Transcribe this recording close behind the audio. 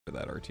for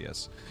that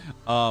RTS.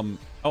 Oh,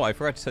 I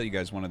forgot to tell you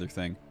guys one other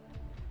thing.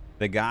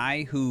 The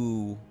guy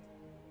who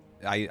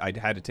I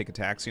had to take a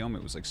taxi home.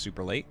 It was like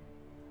super late.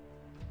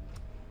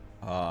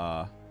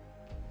 Oh,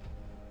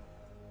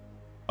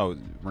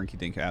 Rinky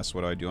Dink asks,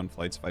 what do I do on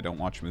flights if I don't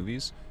watch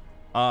movies?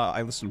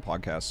 I listen to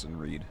podcasts and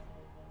read.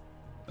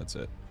 That's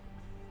it.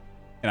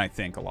 And I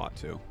think a lot,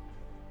 too.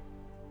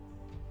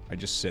 I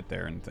just sit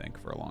there and think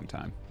for a long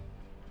time.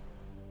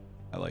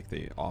 I like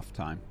the off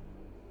time.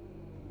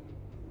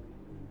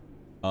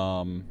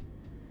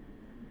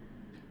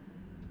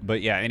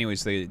 But yeah,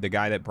 anyways, the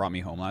guy that brought me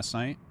home last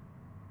night,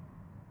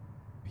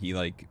 he,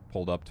 like,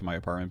 pulled up to my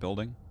apartment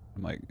building.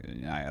 I'm like,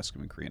 I asked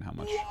him in Korean how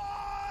much.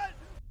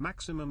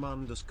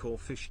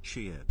 Maximum_fish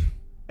cheered.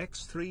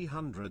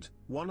 X300,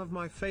 one of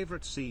my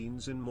favorite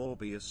scenes in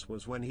Morbius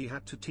was when he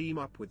had to team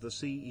up with the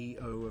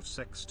CEO of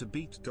Sex to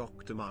beat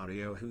Dr.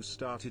 Mario, who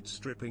started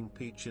stripping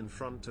Peach in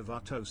front of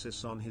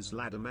Artosis on his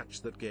ladder match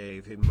that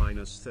gave him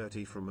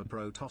 -30 from a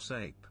Protoss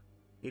ape.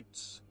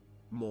 It's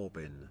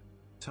Morbin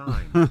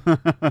time.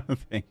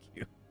 Thank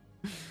you.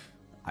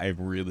 I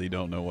really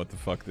don't know what the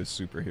fuck this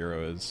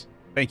superhero is.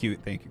 Thank you,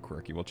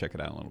 Quirky. We'll check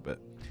it out in a little bit.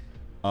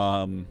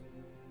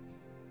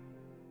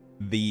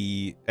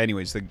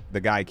 Anyways,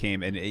 the guy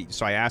came, and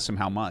so I asked him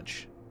how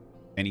much,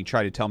 and he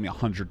tried to tell me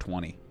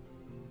 120,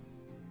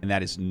 and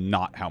that is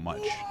not how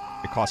much.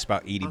 It costs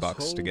about 80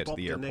 bucks to get to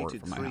the airport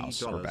from my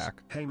house or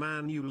back. Hey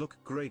man, you look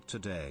great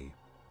today.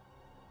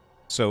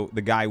 So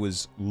the guy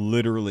was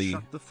literally...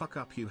 Shut the fuck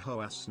up, you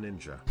ho-ass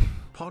ninja.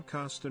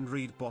 Podcast and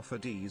read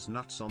Boffad's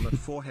nuts on that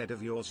forehead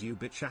of yours, you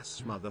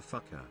bitch-ass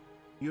motherfucker.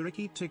 You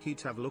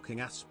ricky-ticky-tav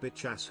looking-ass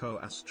bitch-ass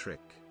ho-ass trick.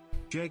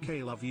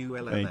 JK love you,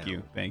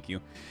 LLL. Thank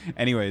you.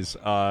 Anyways,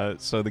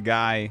 so the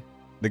guy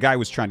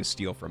was trying to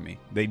steal from me.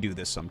 They do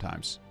this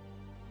sometimes.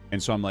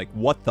 And so I'm like,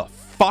 what the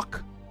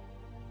fuck?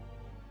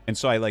 And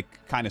so I,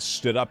 like, kind of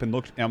stood up and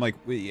looked, and I'm like,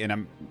 and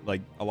I'm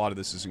like, a lot of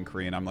this is in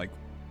Korean. I'm like,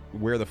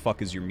 where the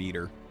fuck is your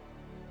meter?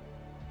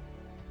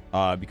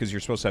 Because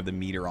you're supposed to have the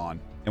meter on.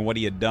 And what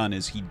he had done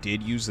is he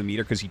did use the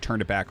meter because he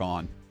turned it back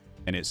on,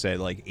 and it said,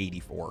 like,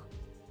 84.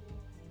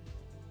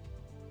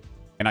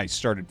 And I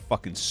started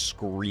fucking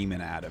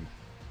screaming at him.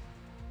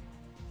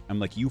 I'm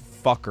like, you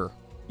fucker.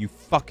 You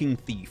fucking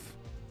thief.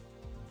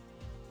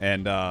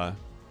 And,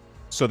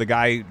 so the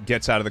guy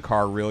gets out of the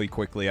car really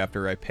quickly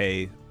after I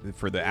pay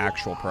for the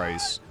actual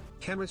price.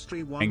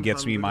 And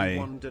gets me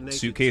my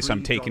suitcase.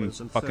 I'm taking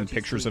fucking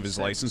pictures of his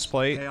license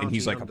plate, and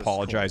he's like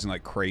apologizing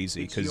like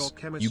crazy because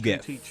you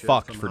get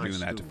fucked for doing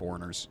that to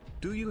foreigners.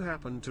 Do you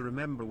happen to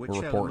remember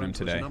which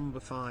element was number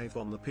 5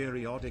 on the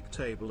periodic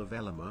table of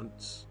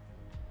elements?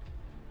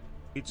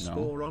 It's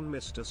boron,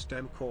 Mr.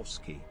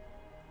 Stemkorski.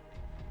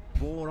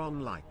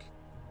 Boron-like.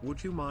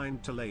 Would you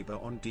mind to labor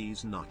on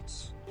D's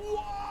nuts?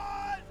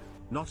 What?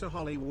 Not a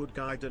Hollywood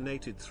guy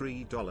donated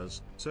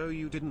 $3, so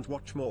you didn't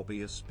watch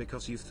Morbius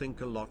because you think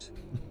a lot.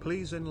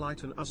 Please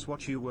enlighten us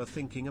what you were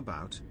thinking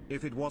about.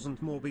 If it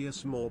wasn't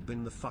Morbius,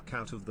 Morbin the fuck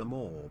out of the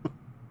morb.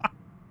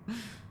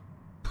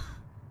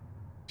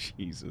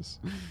 Jesus.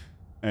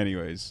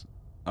 Anyways.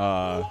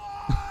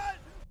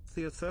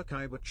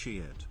 Theothurkaiba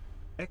cheered.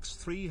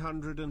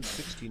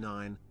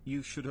 X369,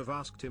 you should have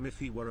asked him if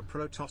he were a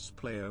Protoss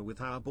player with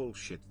how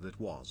bullshit that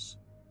was.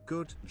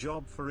 Good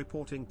job for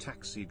reporting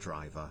taxi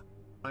driver.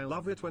 I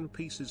love it when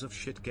pieces of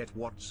shit get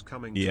what's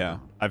coming to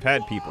them. I've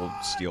had people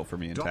steal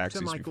from me in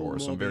taxis before,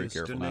 so I'm very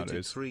careful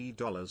nowadays.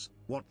 $3.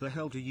 What the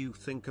hell do you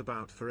think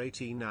about for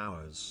 18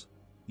 hours?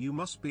 You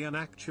must be an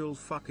actual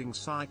fucking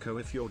psycho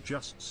if you're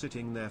just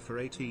sitting there for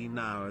 18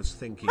 hours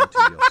thinking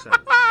to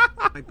yourself.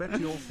 I bet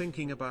you're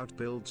thinking about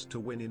builds to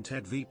win in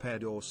Ted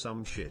VPED or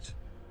some shit.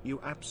 You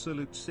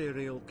absolute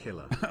serial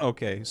killer.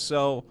 Okay,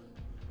 so,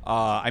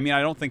 I mean,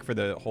 I don't think for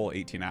the whole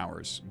 18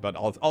 hours, but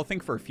I'll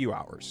think for a few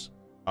hours.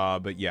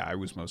 But yeah, I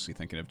was mostly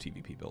thinking of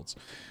TVP builds.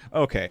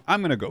 Okay,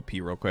 I'm gonna go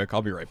pee real quick.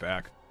 I'll be right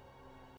back.